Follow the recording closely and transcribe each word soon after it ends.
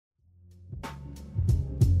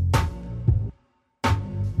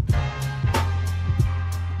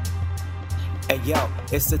Hey yo,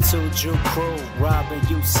 it's the 2 Jew crew, Rob and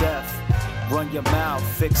Yusef. Run your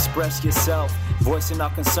mouth, express yourself, voicing our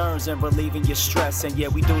concerns and relieving your stress. And yeah,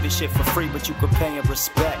 we do this shit for free, but you can pay in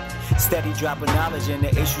respect. Steady dropping knowledge and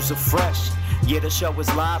the issues are fresh. Yeah, the show is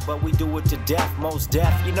live, but we do it to death, most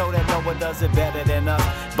deaf. You know that no one does it better than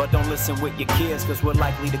us. But don't listen with your kids, cause we're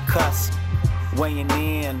likely to cuss. Weighing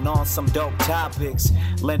in on some dope topics.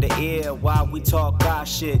 Lend an ear while we talk our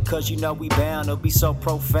shit, cause you know we bound to be so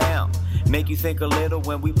profound. Make you think a little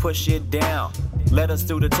when we push it down. Let us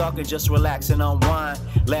do the talking, just relax and unwind.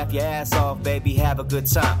 Laugh your ass off, baby, have a good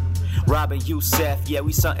time. Rob and Yusef, yeah,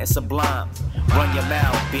 we something sublime. Run your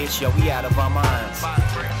mouth, bitch, yo, we out of our minds.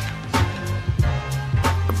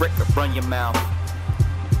 Run your mouth.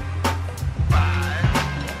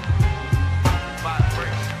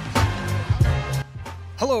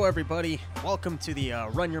 Hello, everybody. Welcome to the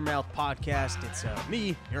Run Your Mouth podcast. It's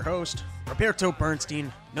me, your host, Roberto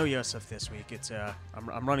Bernstein. No Yosef this week. It's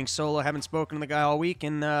I'm running solo. Haven't spoken to the guy all week,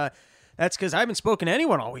 and that's because I haven't spoken to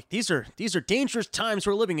anyone all week. These are dangerous times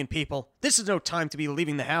we're living in, people. This is no time to be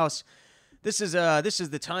leaving the house. This is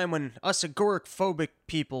the time when us agoraphobic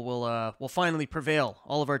people will finally prevail.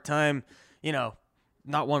 All of our time,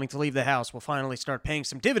 not wanting to leave the house, will finally start paying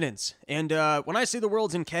some dividends. And when I say the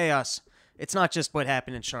world's in chaos, it's not just what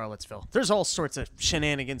happened in Charlottesville. There's all sorts of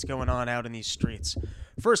shenanigans going on out in these streets.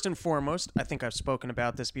 First and foremost, I think I've spoken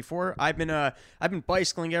about this before. I've been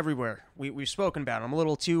bicycling everywhere. We've spoken about it. I'm a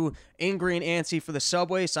little too angry and antsy for the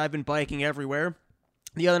subway, so I've been biking everywhere.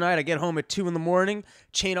 The other night, I get home at 2 in the morning,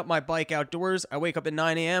 chain up my bike outdoors. I wake up at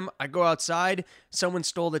 9 a.m. I go outside. Someone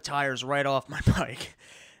stole the tires right off my bike.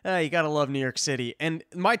 You gotta love New York City. And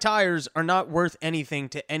my tires are not worth anything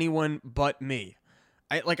to anyone but me.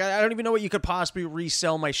 I don't even know what you could possibly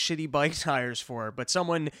resell my shitty bike tires for, but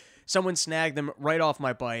someone snagged them right off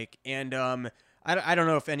my bike, and I don't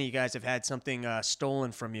know if any of you guys have had something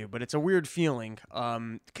stolen from you, but it's a weird feeling,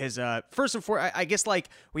 because first and foremost, I guess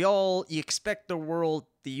you expect the world,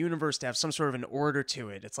 the universe to have some sort of an order to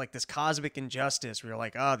it. It's like this cosmic injustice where you're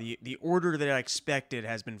like, the order that I expected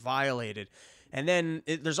has been violated. And then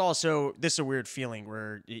there's also this a weird feeling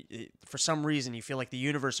where for some reason you feel like the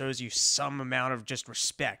universe owes you some amount of just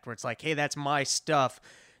respect, where it's like, hey, that's my stuff.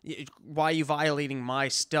 Why are you violating my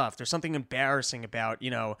stuff? There's something embarrassing about,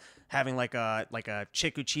 having like a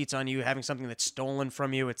chick who cheats on you, having something that's stolen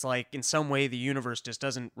from you. It's like in some way the universe just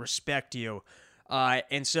doesn't respect you.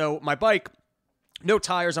 And so my bike, no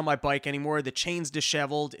tires on my bike anymore. The chain's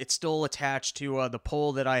disheveled. It's still attached to the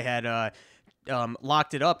pole that I had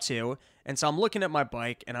locked it up to. And so I'm looking at my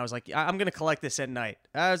bike, and I was like, I'm going to collect this at night.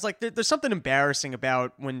 I was like, there's something embarrassing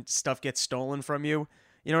about when stuff gets stolen from you.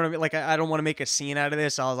 You know what I mean? Like, I don't want to make a scene out of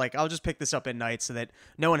this. I was like, I'll just pick this up at night so that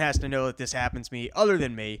no one has to know that this happens to me other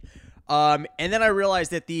than me. And then I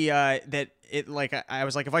realized that I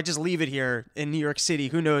was like, if I just leave it here in New York City,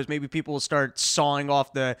 who knows? Maybe people will start sawing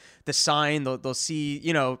off the sign. They'll see,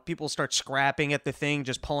 people start scrapping at the thing,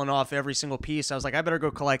 just pulling off every single piece. I was like, I better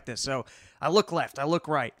go collect this. So I look left, I look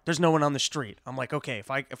right. There's no one on the street. I'm like, okay, if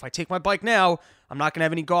I take my bike now, I'm not gonna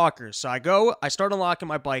have any gawkers. So I start unlocking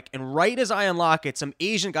my bike, and right as I unlock it, some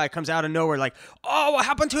Asian guy comes out of nowhere, like, "Oh, what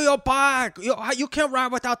happened to your bike? You can't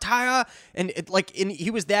ride without tire." And he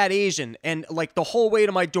was that Asian, and like the whole way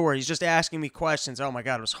to my door, he's just asking me questions. Oh my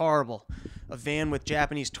God, it was horrible. A van with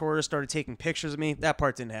Japanese tourists started taking pictures of me. That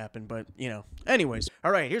part didn't happen, but Anyways,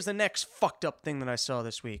 all right, here's the next fucked up thing that I saw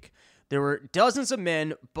this week. There were dozens of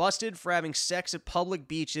men busted for having sex at public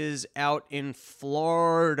beaches out in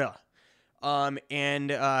Florida. I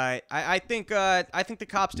think the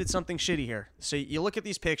cops did something shitty here. So you look at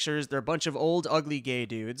these pictures, they're a bunch of old, ugly gay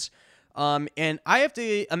dudes. And I have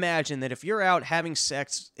to imagine that if you're out having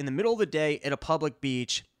sex in the middle of the day at a public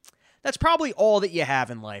beach, that's probably all that you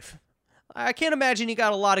have in life. I can't imagine you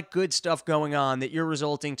got a lot of good stuff going on that you're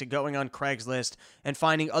resulting to going on Craigslist and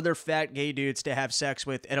finding other fat gay dudes to have sex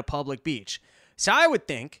with at a public beach. So I would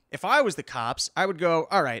think, if I was the cops, I would go,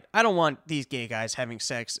 all right, I don't want these gay guys having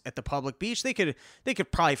sex at the public beach. They could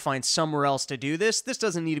probably find somewhere else to do this. This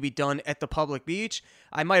doesn't need to be done at the public beach.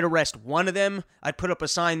 I might arrest one of them. I'd put up a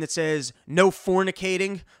sign that says, no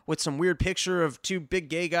fornicating, with some weird picture of two big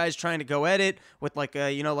gay guys trying to go at it, with like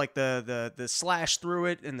the slash through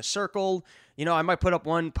it and the circle. I might put up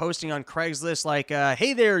one posting on Craigslist like,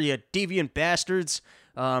 hey there, you deviant bastards.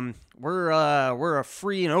 We're a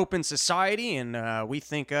free and open society, and we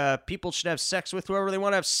think people should have sex with whoever they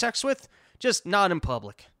want to have sex with, just not in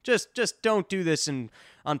public. Just don't do this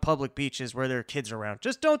on public beaches where there are kids around.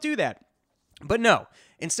 Just don't do that. But no,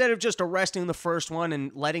 instead of just arresting the first one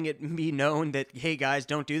and letting it be known that, hey guys,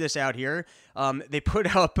 don't do this out here, they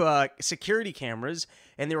put up security cameras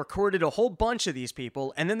and they recorded a whole bunch of these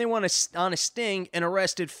people, and then they went on a sting and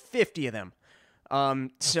arrested 50 of them.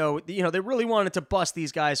 So, you know, they really wanted to bust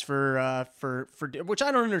these guys for which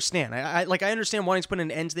I don't understand. I understand wanting to put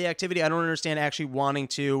an end to the activity. I don't understand actually wanting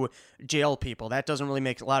to jail people. That doesn't really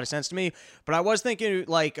make a lot of sense to me. But I was thinking,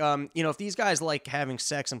 like, you know, if these guys like having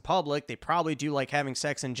sex in public, they probably do like having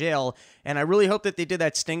sex in jail. And I really hope that they did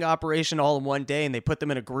that sting operation all in one day and they put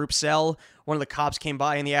them in a group cell. One of the cops came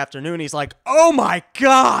by in the afternoon. He's like, "Oh my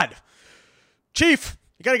God, Chief,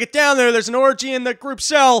 you got to get down there. There's an orgy in the group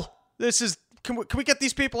cell. Can we get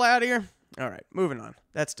these people out of here?" All right, moving on.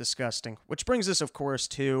 That's disgusting. Which brings us, of course,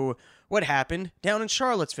 to what happened down in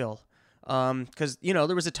Charlottesville. Because, you know,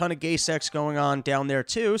 there was a ton of gay sex going on down there,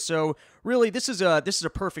 too. So, really, this is a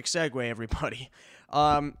perfect segue, everybody.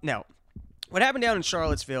 Now, what happened down in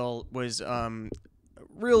Charlottesville was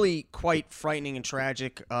really quite frightening and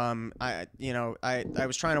tragic. I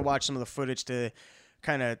was trying to watch some of the footage to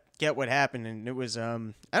kind of get what happened, and it was I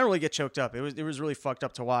don't really get choked up. It was really fucked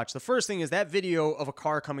up to watch. The first thing is that video of a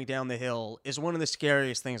car coming down the hill is one of the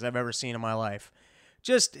scariest things I've ever seen in my life.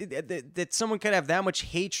 Just that someone could have that much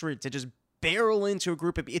hatred to just barrel into a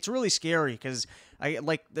group of, it's really scary, because I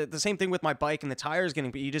like the same thing with my bike and the tires getting,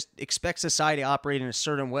 but you just expect society to operate in a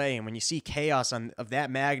certain way, and when you see chaos of that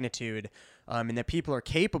magnitude, and that people are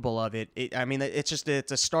capable of it,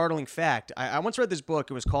 it's a startling fact. I once read this book.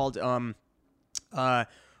 It was called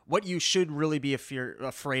What You Should Really Be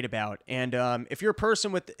Afraid About. And if you're a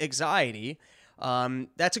person with anxiety,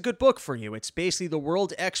 that's a good book for you. It's basically the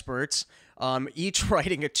world experts, each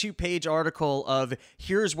writing a 2-page article of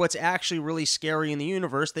here's what's actually really scary in the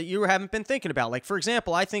universe that you haven't been thinking about. Like, for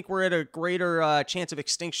example, I think we're at a greater chance of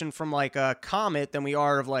extinction from like a comet than we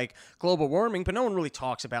are of like global warming, but no one really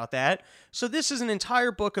talks about that. So this is an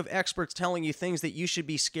entire book of experts telling you things that you should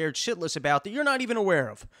be scared shitless about that you're not even aware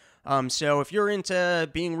of. So if you're into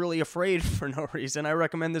being really afraid for no reason, I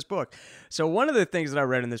recommend this book. So one of the things that I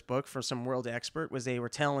read in this book from some world expert was they were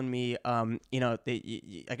telling me, I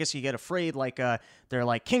guess you get afraid, like, they're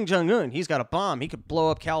like, Kim Jong-un, he's got a bomb. He could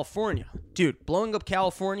blow up California. Dude, blowing up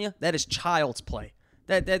California, that is child's play.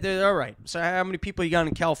 All right. So how many people you got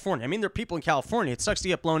in California? I mean, there are people in California. It sucks to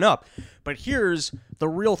get blown up. But here's the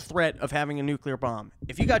real threat of having a nuclear bomb.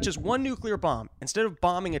 If you got just one nuclear bomb, instead of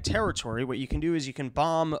bombing a territory, what you can do is you can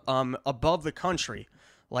bomb above the country.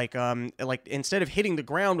 Like instead of hitting the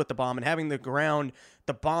ground with the bomb and having the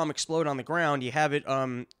bomb explode on the ground, you have it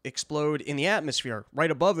explode in the atmosphere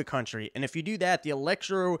right above the country. And if you do that, the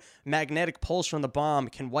electromagnetic pulse from the bomb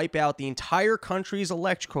can wipe out the entire country's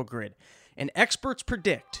electrical grid. And experts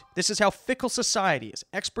predict, this is how fickle society is,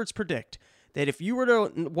 experts predict that if you were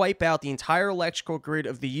to wipe out the entire electrical grid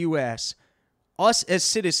of the U.S., us as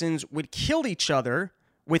citizens would kill each other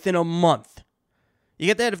within a month. You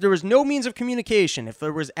get that? If there was no means of communication, if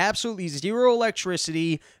there was absolutely zero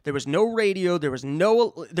electricity, there was no radio, there was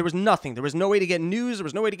nothing. There was no way to get news. There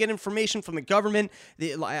was no way to get information from the government.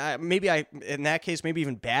 In that case, maybe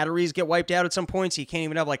even batteries get wiped out at some point, so you can't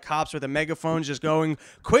even have like cops with a megaphone just going,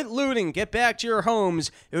 "Quit looting, get back to your homes."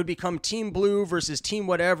 It would become Team Blue versus Team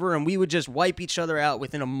whatever, and we would just wipe each other out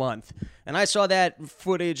within a month. And I saw that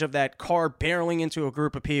footage of that car barreling into a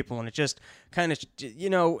group of people, and it just kind of,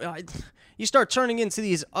 you start turning into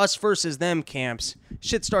these us versus them camps,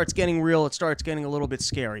 shit starts getting real, it starts getting a little bit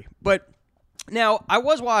scary. But now, I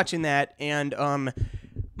was watching that, and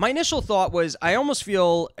my initial thought was, I almost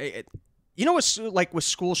feel, with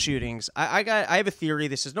school shootings, I have a theory,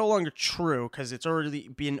 this is no longer true, because it's already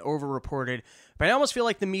been over-reported, but I almost feel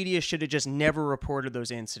like the media should have just never reported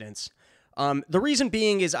those incidents. The reason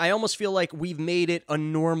being is I almost feel like we've made it a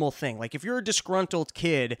normal thing. Like, if you're a disgruntled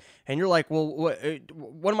kid and you're like, well,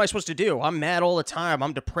 what am I supposed to do? I'm mad all the time.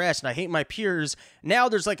 I'm depressed and I hate my peers. Now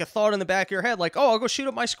there's like a thought in the back of your head like, oh, I'll go shoot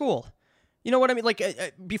up my school. You know what I mean?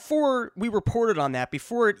 Like, before we reported on that,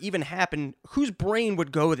 before it even happened, whose brain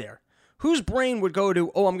would go there? Whose brain would go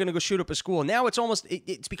to, oh, I'm going to go shoot up a school? Now it's almost,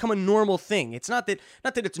 it's become a normal thing. It's not that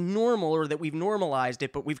it's normal or that we've normalized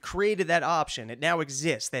it, but we've created that option. It now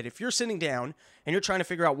exists that if you're sitting down and you're trying to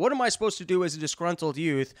figure out, what am I supposed to do as a disgruntled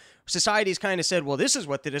youth? Society's kind of said, well, this is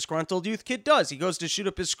what the disgruntled youth kid does. He goes to shoot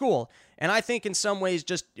up his school. And I think in some ways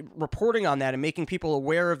just reporting on that and making people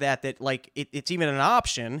aware of that like it's even an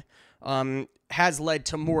option, has led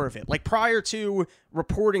to more of it. Like, prior to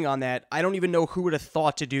reporting on that, I don't even know who would have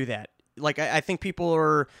thought to do that. Like, I think people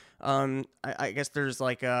are, I guess there's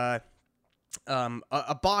like a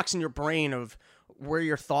box in your brain of where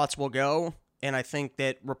your thoughts will go. And I think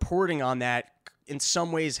that reporting on that in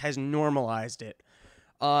some ways has normalized it.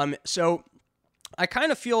 So I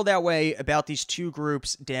kind of feel that way about these two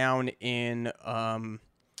groups down in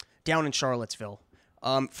Charlottesville.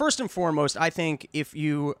 First and foremost, I think if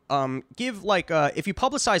you if you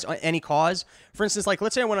publicize any cause, for instance, like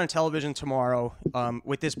let's say I went on television tomorrow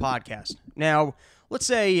with this podcast. Now, let's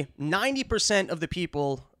say 90% of the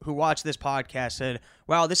people who watch this podcast said,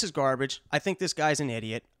 wow, this is garbage. I think this guy's an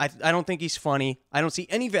idiot. I don't think he's funny. I don't see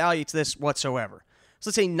any value to this whatsoever. So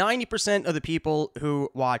let's say 90% of the people who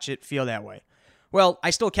watch it feel that way. Well, I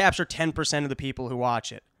still capture 10% of the people who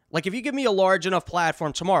watch it. Like, if you give me a large enough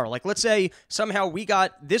platform tomorrow, like, let's say somehow we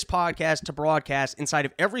got this podcast to broadcast inside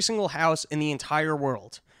of every single house in the entire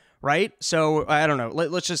world, right? So, I don't know.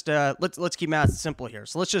 Let's just, let's keep math simple here.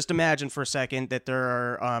 So, let's just imagine for a second that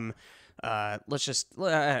there are,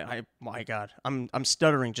 my God, I'm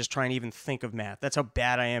stuttering just trying to even think of math. That's how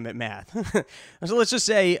bad I am at math. So, let's just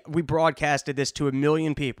say we broadcasted this to 1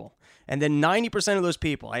 million people. And then 90% of those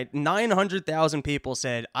people, 900,000 people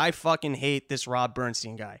said, I fucking hate this Rob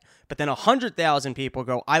Bernstein guy. But then 100,000 people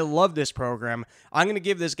go, I love this program. I'm going to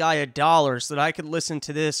give this guy $1 so that I could listen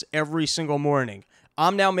to this every single morning.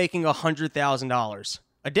 I'm now making $100,000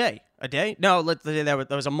 a day. A day? No, let's say that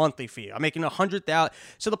was a monthly fee. I'm making $100,000.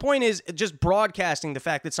 So the point is, just broadcasting the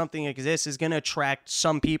fact that something exists is going to attract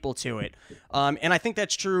some people to it. And I think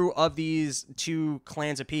that's true of these two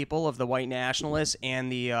clans of people, of the white nationalists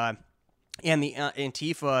and the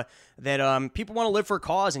Antifa, that people want to live for a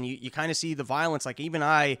cause, and you kind of see the violence. Like, even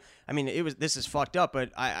this is fucked up, but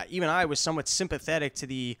I was somewhat sympathetic to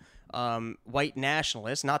the white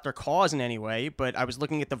nationalists, not their cause in any way, but I was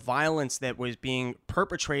looking at the violence that was being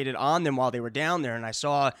perpetrated on them while they were down there, and I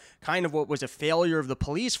saw kind of what was a failure of the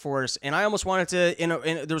police force, and I almost wanted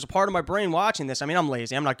to, there was a part of my brain watching this. I mean, I'm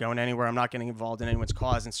lazy. I'm not going anywhere. I'm not getting involved in anyone's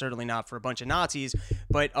cause, and certainly not for a bunch of Nazis,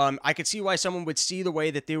 but I could see why someone would see the way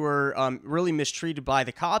that they were really mistreated by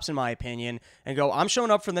the cops, in my opinion, and go, I'm showing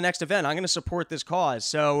up for the next event. I'm going to support this cause.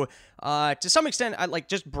 So to some extent, I like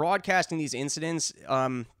just broadcasting these incidents,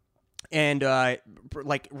 and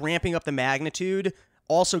like ramping up the magnitude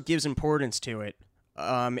also gives importance to it.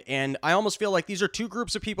 And I almost feel like these are two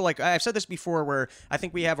groups of people, like I've said this before, where I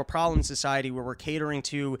think we have a problem in society where we're catering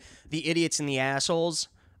to the idiots and the assholes.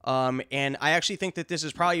 And I actually think that this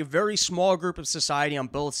is probably a very small group of society on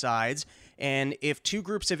both sides. And if two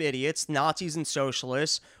groups of idiots, Nazis and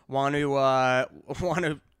socialists, want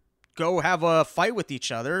to go have a fight with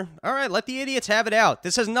each other, all right, let the idiots have it out.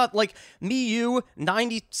 This has not, like, me, you,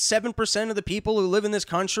 97% of the people who live in this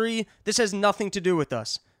country, this has nothing to do with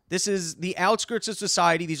us. This is the outskirts of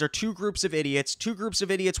society. These are two groups of idiots. Two groups of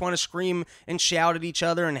idiots want to scream and shout at each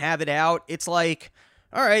other and have it out. It's like,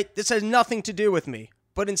 all right, this has nothing to do with me.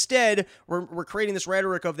 But instead, we're creating this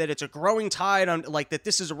rhetoric of that it's a growing tide, on like that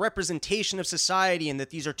this is a representation of society and that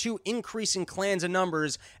these are two increasing clans of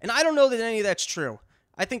numbers. And I don't know that any of that's true.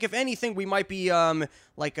 I think if anything, we might be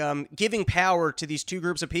giving power to these two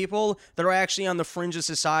groups of people that are actually on the fringe of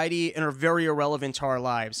society and are very irrelevant to our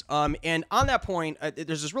lives. And on that point,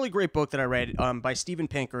 there's this really great book that I read by Steven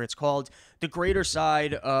Pinker. It's called The Greater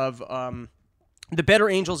Side of The Better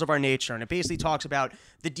Angels of Our Nature, and it basically talks about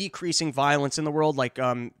the decreasing violence in the world. Like,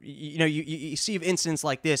 you see incidents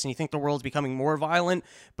like this, and you think the world's becoming more violent,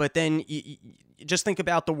 but then you just think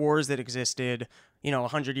about the wars that existed,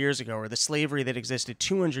 100 years ago, or the slavery that existed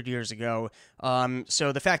 200 years ago.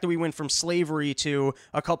 So the fact that we went from slavery to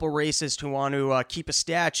a couple racists who want to keep a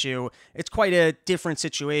statue, it's quite a different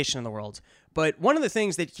situation in the world. But one of the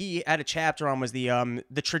things that he had a chapter on was the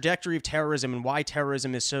trajectory of terrorism and why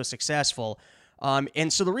terrorism is so successful.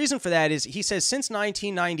 And so the reason for that is, he says, since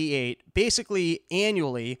 1998, basically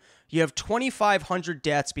annually, you have 2,500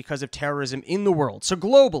 deaths because of terrorism in the world. So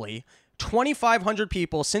globally, 2,500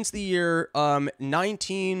 people since the year and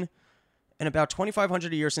about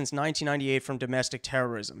 2,500 a year since 1998 from domestic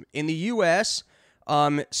terrorism. In the U.S.,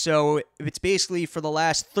 so it's basically for the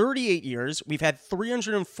last 38 years, we've had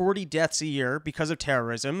 340 deaths a year because of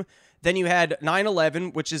terrorism. Then you had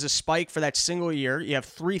 9/11, which is a spike for that single year. You have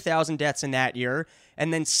 3,000 deaths in that year.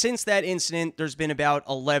 And then since that incident, there's been about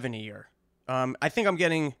 11 a year. I think I'm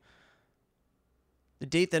getting the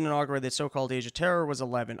date that inaugurated the so-called Age of Terror was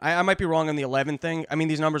 11. I might be wrong on the 11 thing. I mean,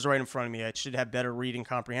 these numbers are right in front of me. I should have better reading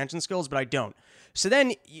comprehension skills, but I don't.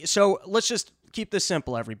 So let's just keep this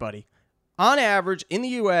simple, everybody. On average, in the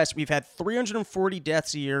U.S., we've had 340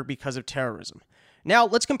 deaths a year because of terrorism. Now,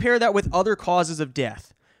 let's compare that with other causes of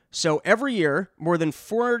death. So every year, more than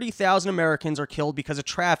 40,000 Americans are killed because of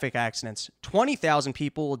traffic accidents. 20,000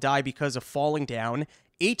 people will die because of falling down.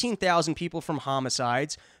 18,000 people from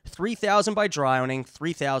homicides, 3,000 by drowning,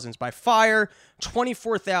 3,000 by fire,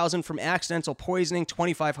 24,000 from accidental poisoning,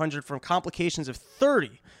 2,500 from complications of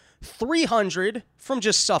 30. 300 from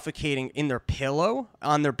just suffocating in their pillow,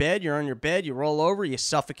 on their bed. You're on your bed, you roll over, you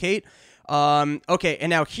suffocate. Okay,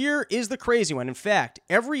 and now here is the crazy one. In fact,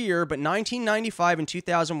 every year but 1995 and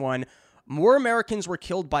 2001, more Americans were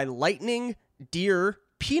killed by lightning, deer,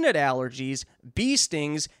 peanut allergies, bee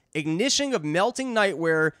stings, ignition of melting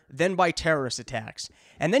nightwear than by terrorist attacks.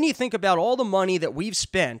 And then you think about all the money that we've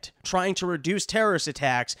spent trying to reduce terrorist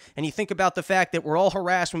attacks, and you think about the fact that we're all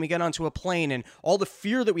harassed when we get onto a plane and all the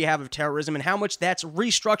fear that we have of terrorism and how much that's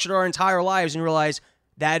restructured our entire lives, and you realize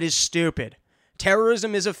that is stupid.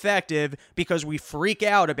 Terrorism is effective because we freak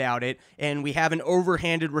out about it and we have an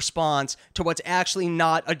overhanded response to what's actually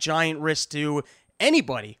not a giant risk to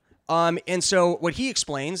anybody. And so what he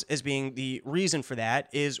explains as being the reason for that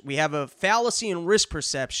is we have a fallacy in risk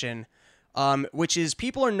perception, which is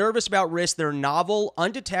people are nervous about risks that are novel,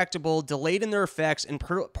 undetectable, delayed in their effects, and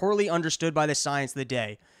poorly understood by the science of the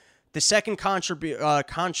day. The second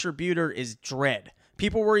contributor is dread.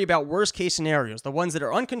 People worry about worst-case scenarios, the ones that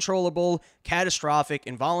are uncontrollable, catastrophic,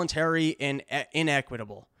 involuntary, and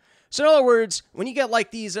inequitable. So in other words, when you get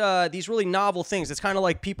like these really novel things, it's kind of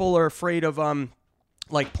like people are afraid of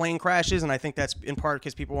like plane crashes, and I think that's in part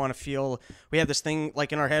because people want to feel, we have this thing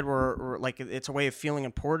like in our head where like it's a way of feeling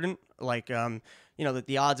important, like that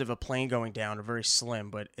the odds of a plane going down are very slim,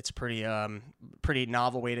 but it's pretty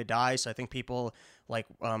novel way to die. So I think people like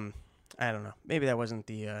I don't know, maybe that wasn't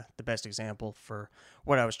the best example for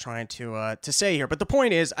what I was trying to say here, but the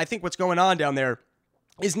point is, I think what's going on down there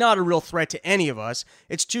is not a real threat to any of us.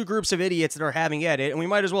 It's two groups of idiots that are having at it, and we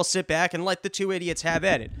might as well sit back and let the two idiots have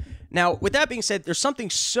at it. Now, with that being said, there's something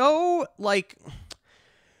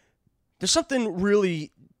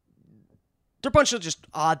really, there are a bunch of just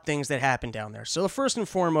odd things that happen down there. So the first and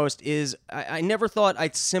foremost is I never thought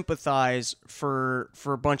I'd sympathize for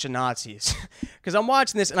a bunch of Nazis. Because I'm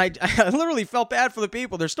watching this, and I literally felt bad for the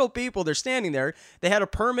people. There's still people. They're standing there. They had a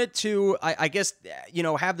permit to, I guess,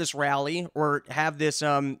 have this rally or have this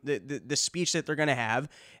the speech that they're going to have.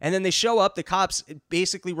 And then they show up. The cops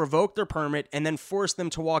basically revoke their permit and then force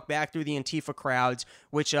them to walk back through the Antifa crowds,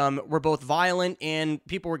 which were both violent, and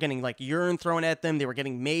people were getting like urine thrown at them. They were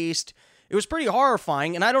getting maced. It was pretty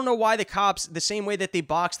horrifying, and I don't know why the cops, the same way that they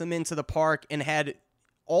boxed them into the park and had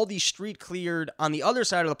all the street cleared on the other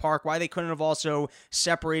side of the park, why they couldn't have also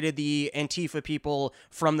separated the Antifa people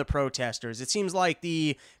from the protesters. It seems like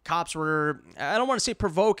the cops were, I don't want to say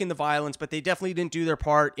provoking the violence, but they definitely didn't do their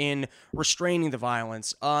part in restraining the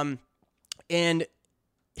violence. And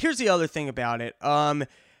here's the other thing about it.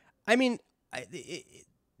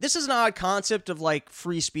 This is an odd concept of like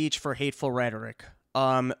free speech for hateful rhetoric.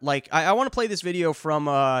 I want to play this video from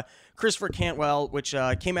Christopher Cantwell, which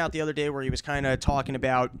came out the other day, where he was kind of talking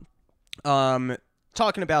about the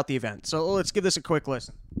event. So let's give this a quick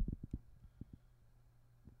listen.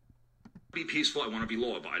 Be peaceful, I want to be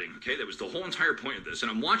law-abiding, okay? That was the whole entire point of this. And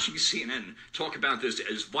I'm watching CNN talk about this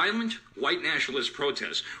as violent white nationalist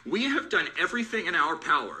protests. We have done everything in our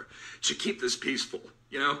power to keep this peaceful,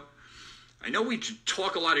 I know we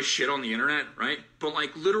talk a lot of shit on the internet, right? But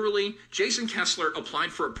like literally, Jason Kessler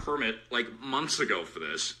applied for a permit like months ago for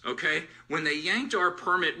this, okay? When they yanked our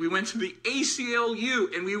permit, we went to the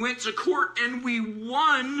ACLU and we went to court and we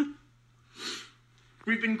won.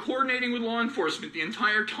 We've been coordinating with law enforcement the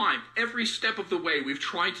entire time. Every step of the way, we've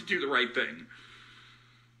tried to do the right thing.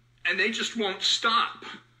 And they just won't stop,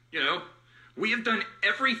 We have done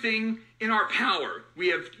everything in our power. We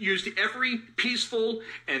have used every peaceful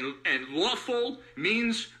and lawful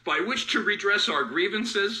means by which to redress our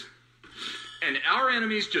grievances, and our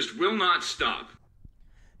enemies just will not stop.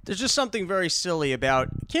 There's just something very silly about,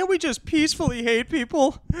 can't we just peacefully hate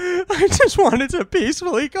people? I just wanted to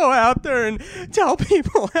peacefully go out there and tell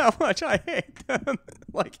people how much I hate them.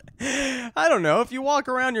 Like, I don't know, if you walk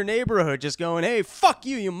around your neighborhood just going, hey, fuck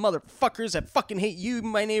you, you motherfuckers, I fucking hate you,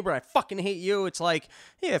 my neighbor, I fucking hate you. It's like,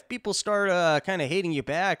 yeah, if people start kind of hating you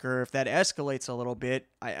back, or if that escalates a little bit,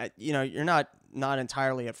 you're not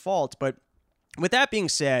entirely at fault. But with that being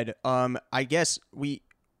said, I guess we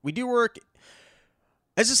do work.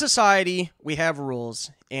 As a society, we have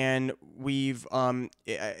rules, and we've,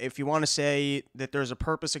 if you want to say that there's a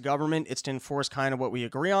purpose of government, it's to enforce kind of what we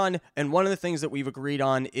agree on, and one of the things that we've agreed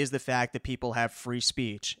on is the fact that people have free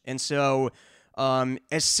speech. And so,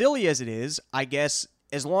 as silly as it is, I guess,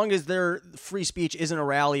 as long as their free speech isn't a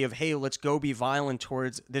rally of, hey, let's go be violent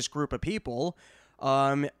towards this group of people,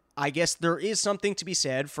 I guess there is something to be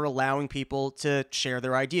said for allowing people to share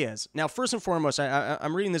their ideas. Now, first and foremost,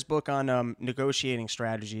 I'm reading this book on negotiating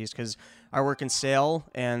strategies because I work in sale,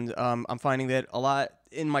 and I'm finding that a lot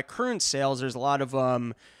in my current sales, there's a lot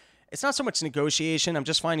of it's not so much negotiation. I'm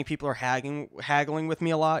just finding people are haggling with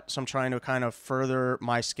me a lot, so I'm trying to kind of further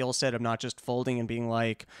my skill set of not just folding and being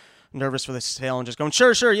like nervous for the sale and just going,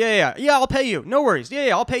 sure, yeah, I'll pay you, no worries,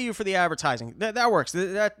 yeah, I'll pay you for the advertising. That works.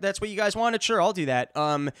 That's what you guys wanted. Sure, I'll do that.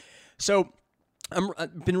 So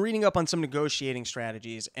I've been reading up on some negotiating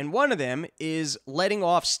strategies, and one of them is letting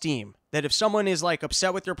off steam. That if someone is like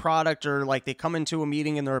upset with your product or like they come into a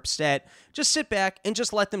meeting and they're upset, just sit back and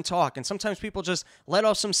just let them talk. And sometimes people just let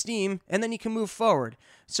off some steam and then you can move forward.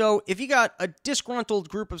 So if you got a disgruntled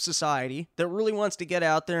group of society that really wants to get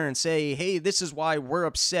out there and say, hey, this is why we're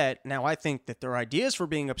upset. Now, I think that their ideas for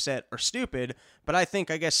being upset are stupid, but I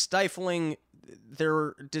guess stifling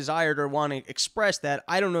their desire to want to express that,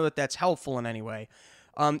 I don't know that that's helpful in any way.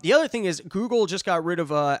 The other thing is Google just got rid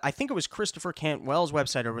of, I think it was Christopher Cantwell's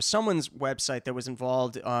website, or it was someone's website that was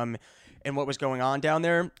involved in what was going on down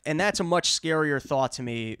there. And that's a much scarier thought to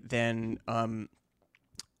me than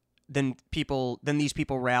these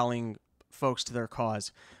people rallying folks to their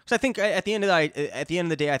cause. Because I think at the end of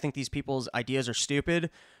the day, I think these people's ideas are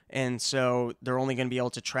stupid. And so they're only going to be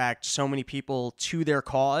able to attract so many people to their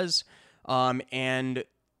cause. And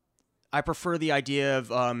I prefer the idea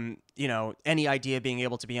of, any idea being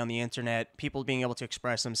able to be on the internet, people being able to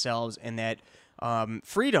express themselves, and that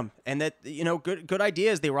freedom, and that, good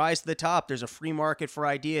ideas, they rise to the top. There's a free market for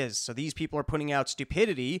ideas. So these people are putting out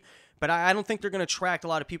stupidity, but I don't think they're going to attract a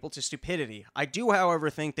lot of people to stupidity. I do, however,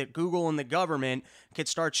 think that Google and the government could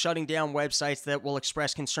start shutting down websites that will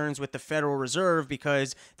express concerns with the Federal Reserve,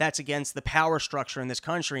 because that's against the power structure in this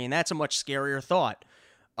country, and that's a much scarier thought.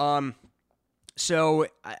 So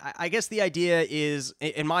I guess the idea is,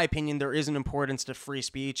 in my opinion, there is an importance to free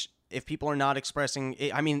speech. If people are not expressing,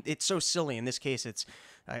 it's so silly. In this case,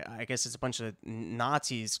 I guess it's a bunch of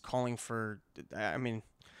Nazis calling for, I don't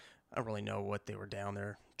really know what they were down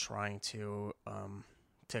there trying to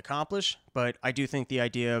accomplish, but I do think the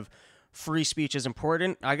idea of free speech is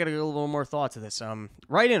important. I got to get a little more thought to this.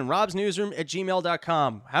 Write in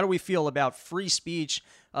robsnewsroom@gmail.com. How do we feel about free speech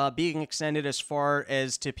being extended as far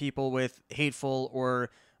as to people with hateful or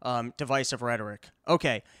divisive rhetoric?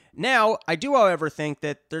 Okay, now I do, however, think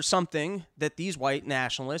that there's something that these white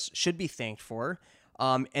nationalists should be thanked for,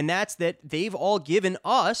 and that's that they've all given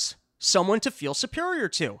us someone to feel superior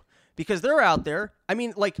to. Because they're out there.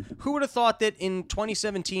 Who would have thought that in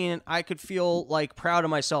 2017 I could feel proud of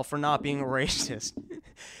myself for not being a racist?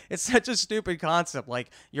 It's such a stupid concept.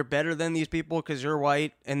 You're better than these people because you're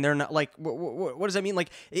white, and they're not. What does that mean?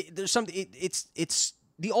 There's something. It's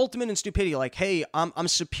the ultimate in stupidity. Hey, I'm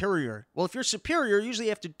superior. Well, if you're superior, usually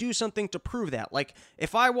you have to do something to prove that.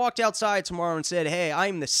 If I walked outside tomorrow and said, "Hey,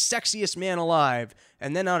 I'm the sexiest man alive,"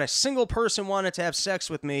 and then not a single person wanted to have sex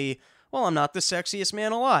with me, well, I'm not the sexiest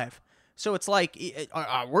man alive. So it's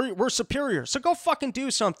we're superior. So go fucking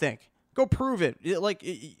do something. Go prove it.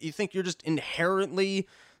 You think you're just inherently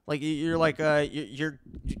you're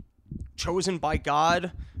chosen by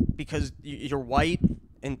God because you're white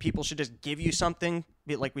and people should just give you something.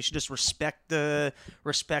 We should just respect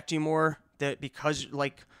you more. That because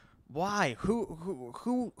why?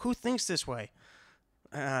 Who thinks this way?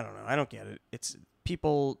 I don't know. I don't get it. It's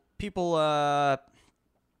people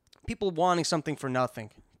wanting something for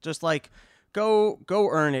nothing. Just go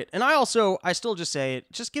earn it. And I still just say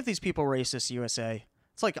it. Just give these people racist USA.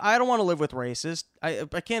 It's I don't want to live with racists. I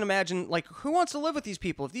can't imagine, who wants to live with these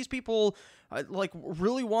people? If these people,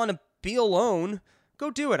 really want to be alone, go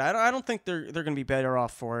do it. I don't think they're going to be better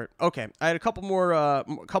off for it. Okay, I had a couple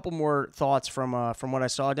more thoughts from what I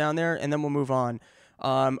saw down there, and then we'll move on.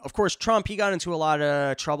 Of course, Trump, he got into a lot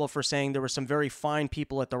of trouble for saying there were some very fine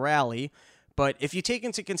people at the rally. But if you take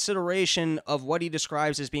into consideration of what he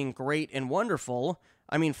describes as being great and wonderful,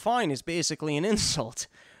 fine is basically an insult,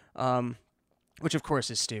 which of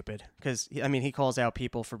course is stupid because, he calls out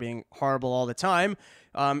people for being horrible all the time,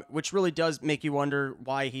 which really does make you wonder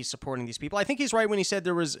why he's supporting these people. I think he's right when he said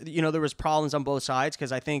there was problems on both sides,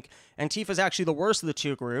 because I think Antifa is actually the worst of the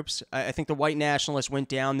two groups. I think the white nationalists went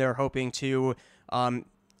down there hoping to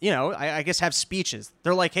I guess have speeches.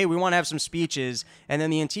 They're like, hey, we want to have some speeches. And then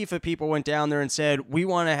the Antifa people went down there and said, we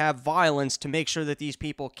want to have violence to make sure that these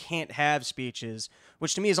people can't have speeches,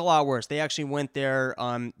 which to me is a lot worse. They actually went there.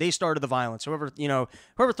 They started the violence. Whoever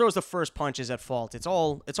throws the first punch is at fault. It's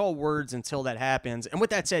all words until that happens. And with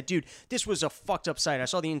that said, dude, this was a fucked up sight. I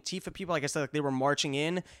saw the Antifa people, like I said, they were marching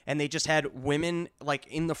in, and they just had women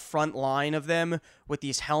in the front line of them with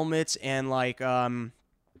these helmets and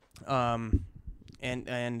and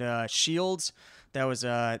Shields. That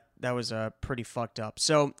was pretty fucked up.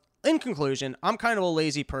 So in conclusion, I'm kind of a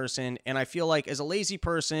lazy person, and I feel like as a lazy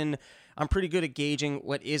person, I'm pretty good at gauging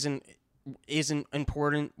what isn't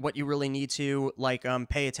important, what you really need to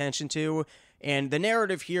pay attention to. And the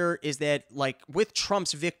narrative here is that with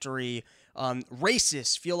Trump's victory,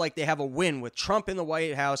 racists feel like they have a win with Trump in the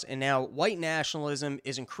White House, and now white nationalism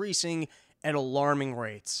is increasing at alarming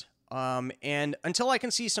rates. And until I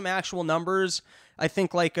can see some actual numbers, I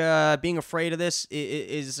think being afraid of this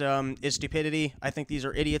is stupidity. I think these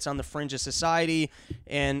are idiots on the fringe of society,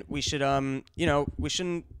 and we should we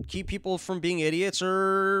shouldn't keep people from being idiots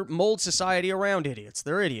or mold society around idiots.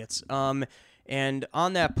 They're idiots. And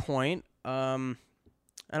on that point,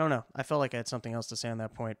 I don't know. I felt like I had something else to say on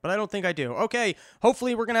that point, but I don't think I do. Okay,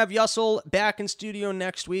 hopefully we're going to have Yussel back in studio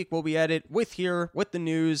next week. We'll be at it with the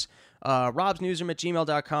news.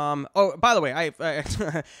 robsnewsroom@gmail.com. Oh, by the way,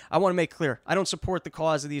 I want to make clear, I don't support the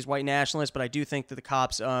cause of these white nationalists, but I do think that the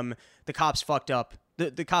cops fucked up.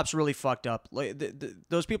 The cops really fucked up.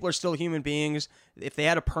 Those people are still human beings. If they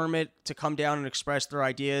had a permit to come down and express their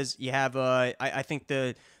ideas, you have I think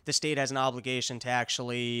the state has an obligation to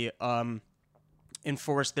actually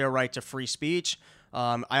enforce their right to free speech.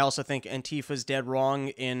 I also think Antifa's dead wrong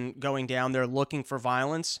in going down there looking for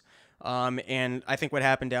violence. And I think what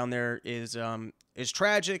happened down there is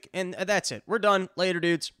tragic. And that's it. We're done. Later,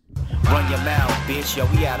 dudes. Run your mouth, bitch. Yo,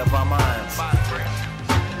 we out of our minds.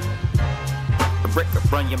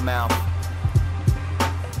 Run your mouth.